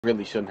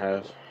really shouldn't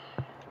have.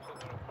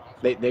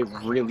 They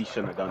really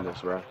shouldn't have done this,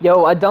 bro.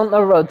 Yo, I don't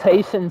know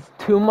rotations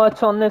too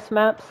much on this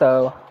map,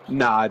 so...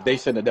 Nah, they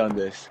shouldn't have done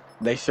this.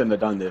 They shouldn't have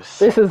done this.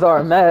 This is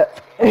our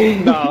map.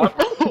 Nah.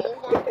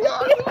 Oh my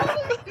god.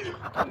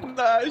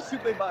 Nah,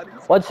 shoot they bodies.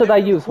 What should I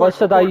use? What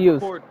should I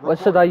use? What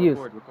should I use?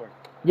 Record.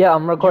 Yeah,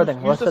 I'm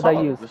recording. What should I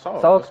use? The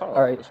salt.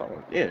 Alright.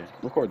 Yeah,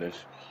 record this.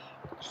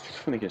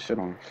 Just gonna get shit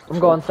on. I'm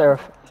going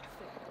Seraph.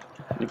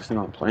 Niggas still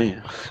not playing.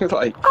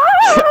 Like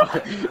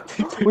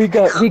we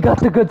got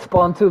the good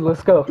spawn too,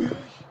 let's go.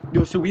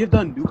 Yo, should we have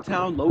done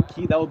Nuketown low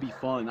key? That would be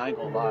fun, I ain't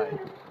gonna lie.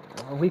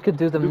 We could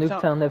do them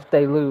Nuketown if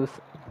they lose.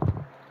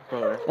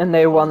 Bro. And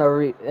they wanna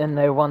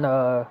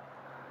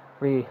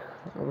redo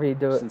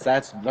it. Since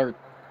that's their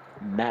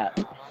map,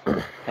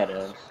 head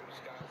ass.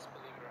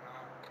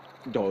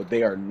 Yo,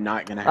 they are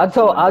not gonna have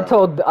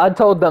I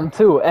told them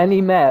too,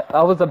 any map.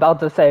 I was about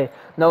to say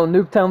no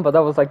Nuketown, but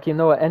I was like, you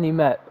know what, any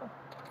map.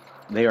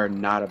 They are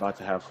not about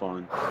to have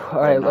fun.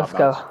 Alright, let's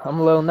go. I'm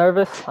a little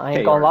nervous, I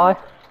ain't gonna lie.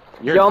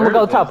 Yo, I'm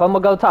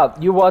gonna go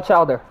top, You watch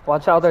out there.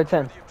 Watch out there,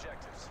 10.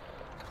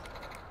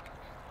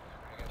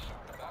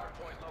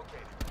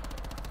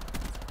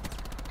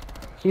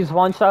 He's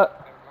one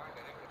shot.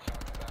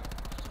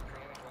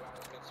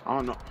 I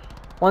don't know.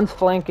 One's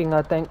flanking,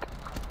 I think.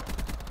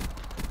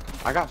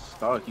 I got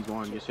stuck. He's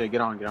one. Get shit. Get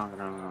on.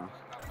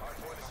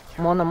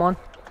 I'm on.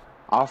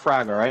 I'll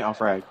frag, alright? I'll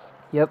frag.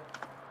 Yep.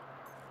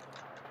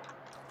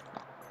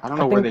 I don't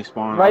know where they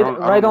spawn.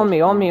 Right on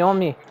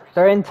me.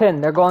 They're in 10.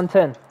 They're going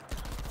 10.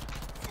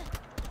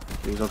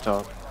 He's up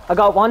top. I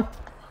got one.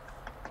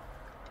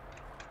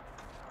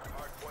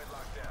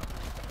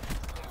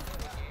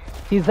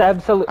 He's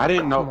absolute. I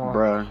didn't know,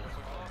 bruh.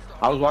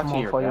 I was watching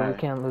your dad. We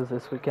can't lose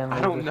this.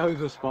 I don't know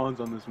the spawns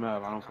on this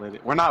map. I don't play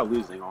it. We're not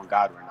losing. On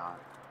God, we're not.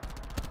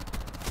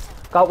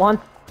 Got one.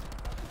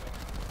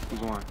 He's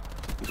one.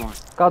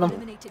 Got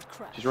him.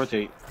 Just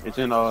rotate. It's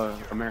in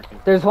American.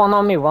 There's one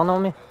on me.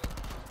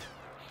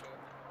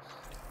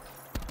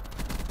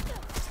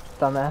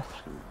 Dumbass.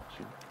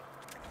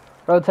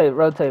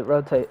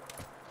 Rotate.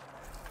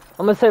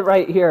 I'm gonna sit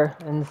right here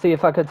and see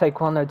if I could take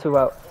one or two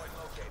out.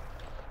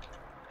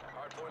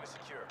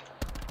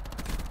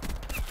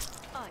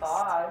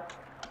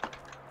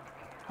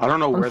 I don't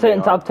know where I'm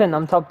sitting top 10.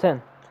 I'm top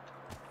 10.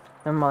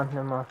 Never mind.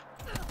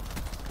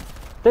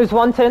 There's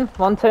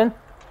 110.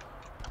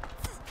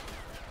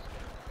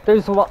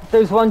 There's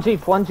one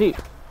jeep.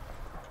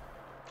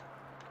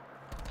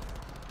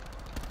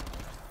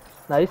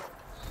 Nice.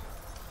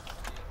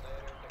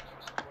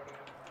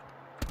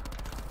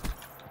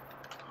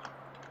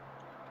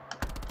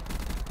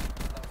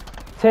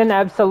 Ten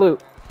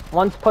absolute.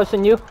 One's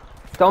pushing you.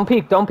 Don't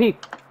peek.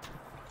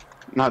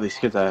 Nah, these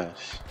kids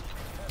ass.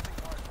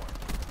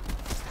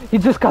 He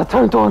just got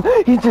turned on.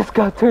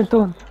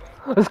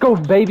 Let's go,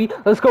 baby.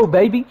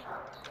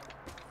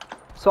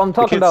 So I'm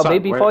talking about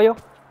baby for you.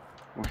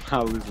 We're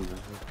not losing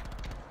this.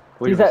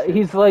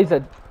 He's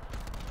lasered.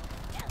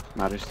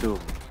 Nah, there's two.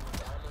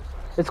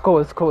 It's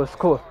cool.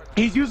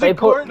 He's using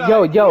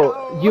Cordite.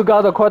 Yo, you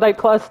got a Cordite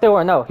class still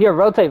or no? Here,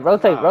 rotate.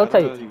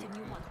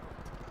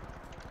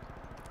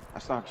 I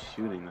stopped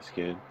shooting this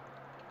kid.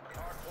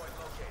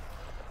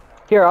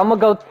 Here, I'm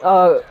gonna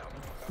go,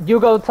 you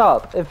go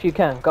top if you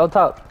can. Go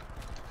top.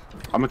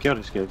 I'm gonna kill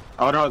this kid.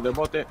 Oh no, they're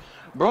both there.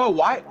 Bro,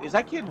 why? Is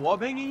that kid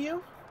wallbanging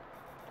you?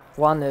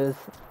 One is.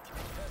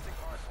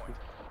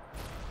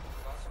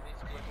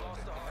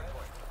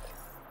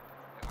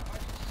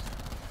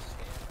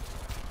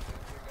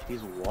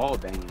 He's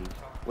wallbanging.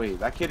 Wait,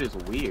 that kid is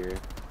weird.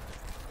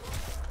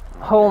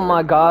 Oh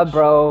my god,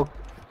 bro.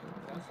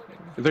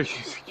 They're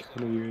using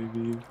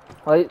UAV.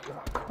 Like,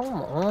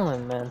 come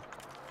on, man.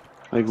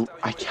 Like,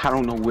 I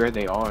don't know where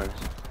they are.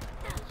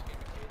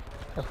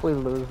 If we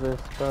lose this,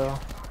 bro.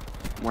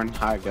 We're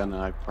not gonna,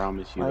 I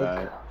promise you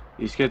that.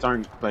 These kids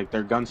aren't, like,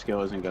 their gun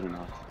skill isn't good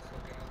enough.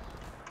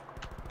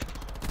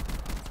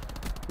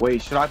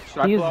 Wait, should I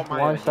pull out my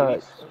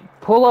one-shot?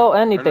 Pull out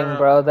anything,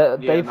 bro.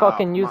 They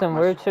fucking using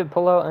weird shit.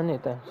 Pull out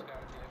anything.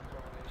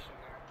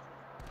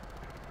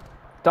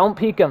 Don't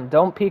peek him.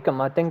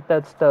 I think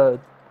that's the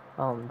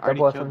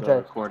double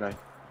FMJ.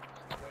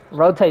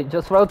 Rotate,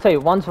 just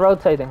rotate. One's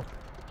rotating.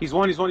 He's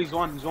one.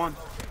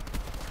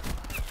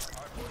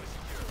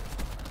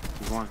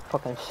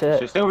 Fucking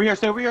shit. Stay over here.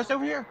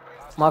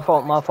 My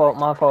fault.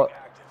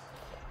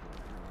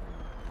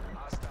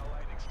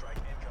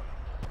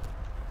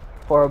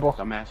 Horrible.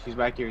 Dumbass, he's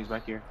back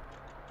here.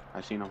 I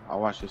seen him. I'll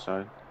watch this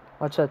side.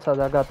 Watch that side,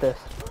 I got this.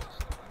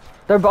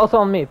 They're both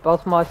on me,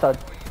 both my side.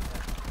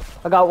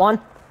 I got one.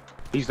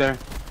 He's there.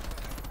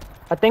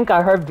 I think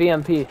I heard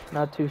VMP,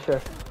 not too sure.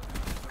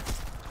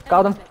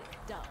 Got him.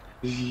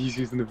 He's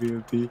using the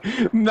VMP.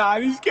 Nah,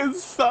 these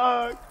kids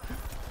suck.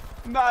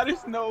 Nah,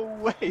 there's no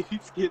way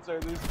these kids are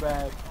this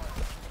bad.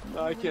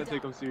 No, I can't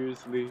take him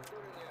seriously.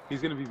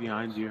 He's gonna be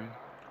behind you.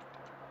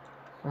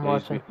 I'm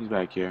watching. He's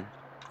back here.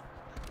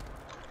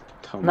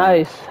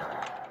 Nice.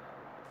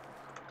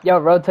 Yo,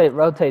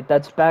 rotate.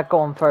 That's back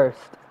on first.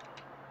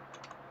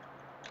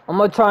 I'm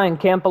gonna try and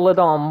camp a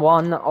little on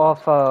one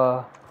off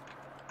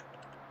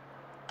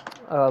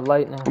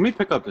lightning. Let me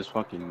pick up this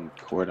fucking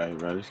Cordite,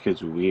 bro. This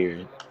kid's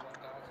weird.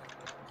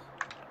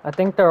 I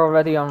think they're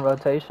already on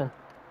rotation.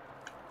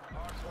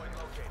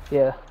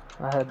 Yeah,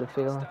 I had the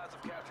feeling.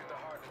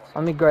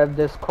 Let me grab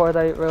this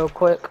Cordite real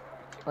quick.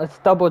 Let's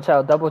double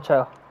chow, double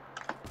chow.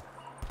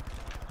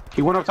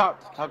 He went up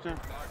top. Top 10.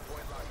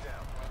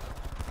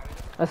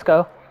 Let's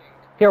go.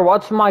 Here,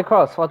 watch my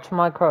cross. Watch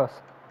my cross.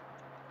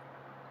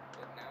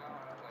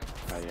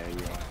 Oh, yeah,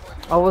 yeah.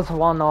 I was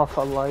one off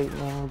of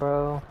lightning,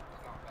 bro.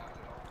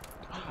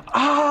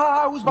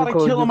 Ah, I was about to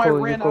kill him. I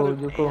ran out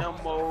of cool.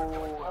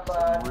 ammo.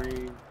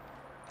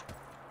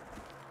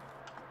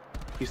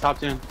 He's top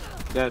 10.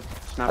 Dead.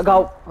 I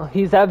got.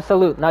 He's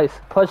absolute. Nice.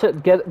 Push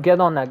it. Get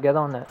on that. Get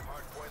on that.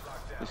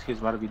 This kid's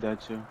about to be dead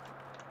too.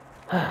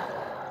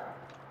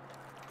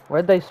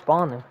 Where'd they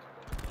spawn?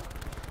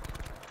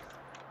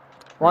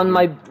 One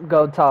might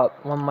go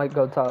top. One might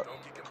go top.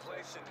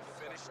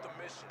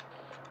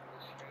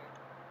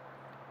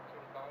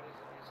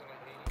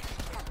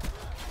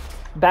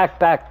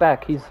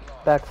 Back. He's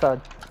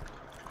backside.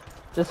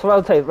 Just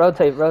rotate.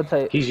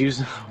 He's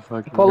using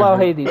fucking. Pull out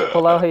Hades.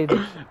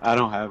 I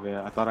don't have it.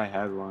 I thought I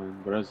had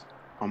one, but it's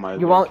on my.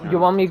 You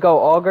want me to go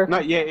auger? No,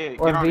 yeah.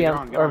 Or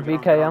VM or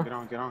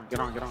VKM. Get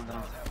on.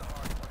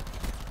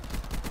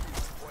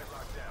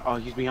 Oh,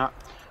 he's behind.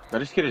 Bro,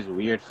 this kid is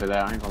weird for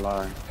that. I ain't gonna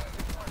lie.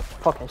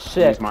 Fucking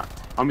shit. I'm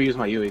gonna use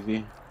my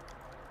UAV.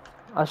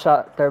 I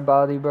shot their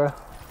body, bro.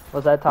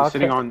 Was that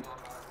toxic? He's sitting on.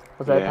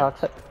 Was that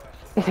toxic?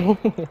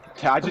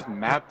 I just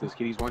mapped this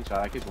kid. He's one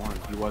shot. That kid's one.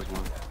 He was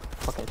one.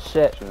 Fucking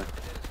shit.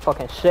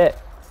 Fucking shit.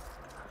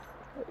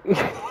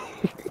 Yeah,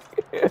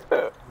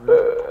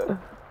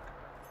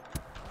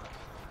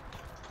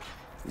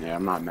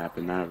 I'm not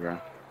mapping that, bro.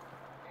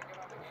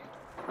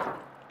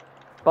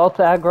 Both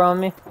aggro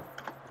on me.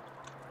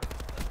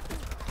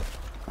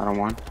 I don't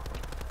want.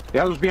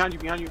 The other's behind you.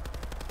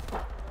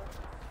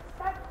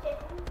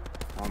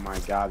 Oh my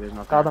god, there's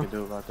nothing I can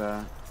do about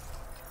that.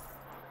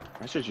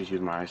 I should just use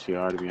my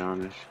ICR, to be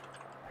honest.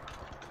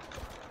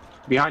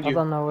 Behind you. I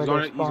don't know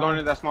where he's going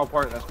to that small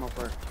part.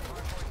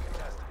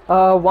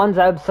 One's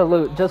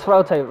absolute. Just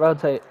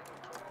rotate.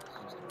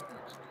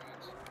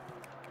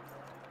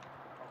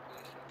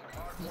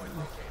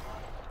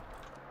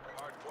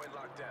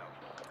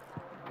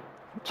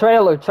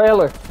 Trailer.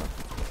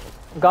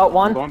 Got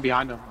one. I'm going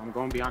behind him.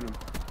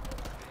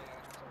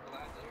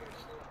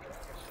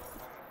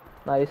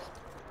 Nice.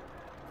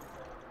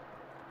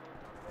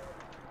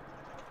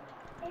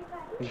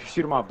 You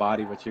shoot my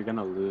body, but you're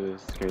gonna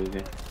lose. It's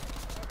crazy.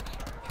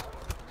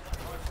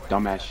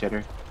 Dumbass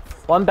shitter.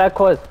 One back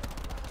quad.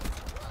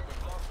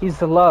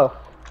 He's low.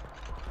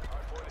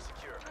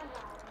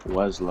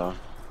 Was low.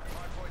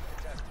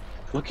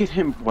 Look at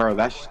him, bro.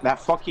 That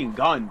fucking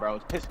gun, bro.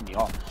 It's pissing me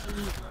off.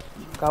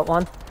 Got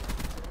one.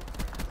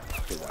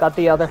 Got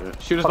the other.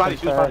 Shoot his body.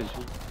 Yeah,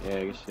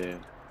 good shit.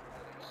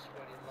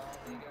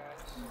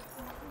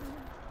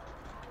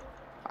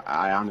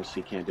 I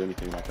honestly can't do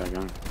anything about that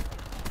gun.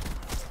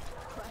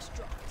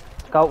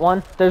 Got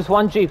one. There's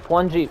one Jeep.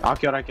 I'll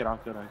kill that kid.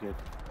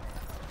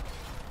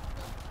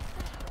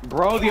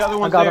 Bro, the other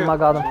one's I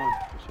got him.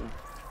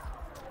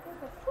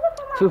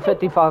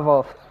 255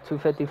 off.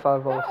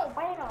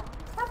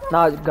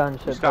 Not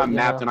gunship. Just got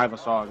mapped and I have a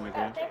SOG,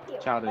 nigga.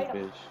 Childish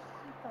bitch.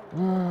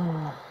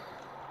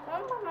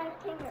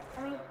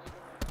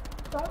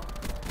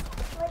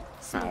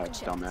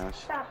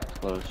 Dumbass.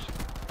 Close.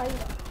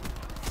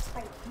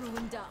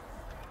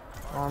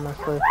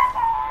 Honestly.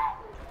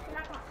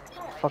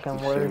 Fucking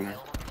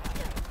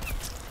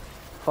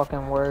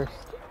worst.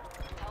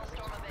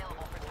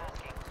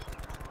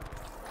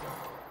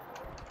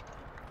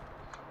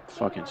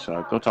 Fucking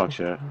suck. Go talk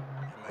shit.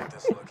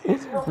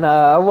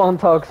 Nah, I won't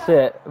talk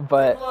shit,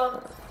 but...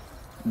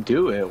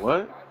 Do it,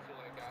 what?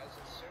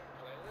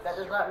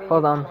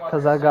 Hold on,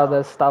 because I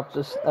gotta stop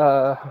this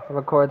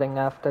recording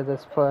after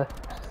this play.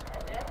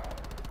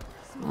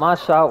 My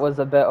shot was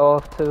a bit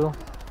off, too.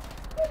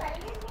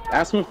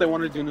 Ask them if they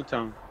want to do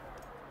Newtown.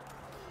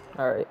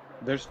 Alright.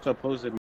 They're supposed to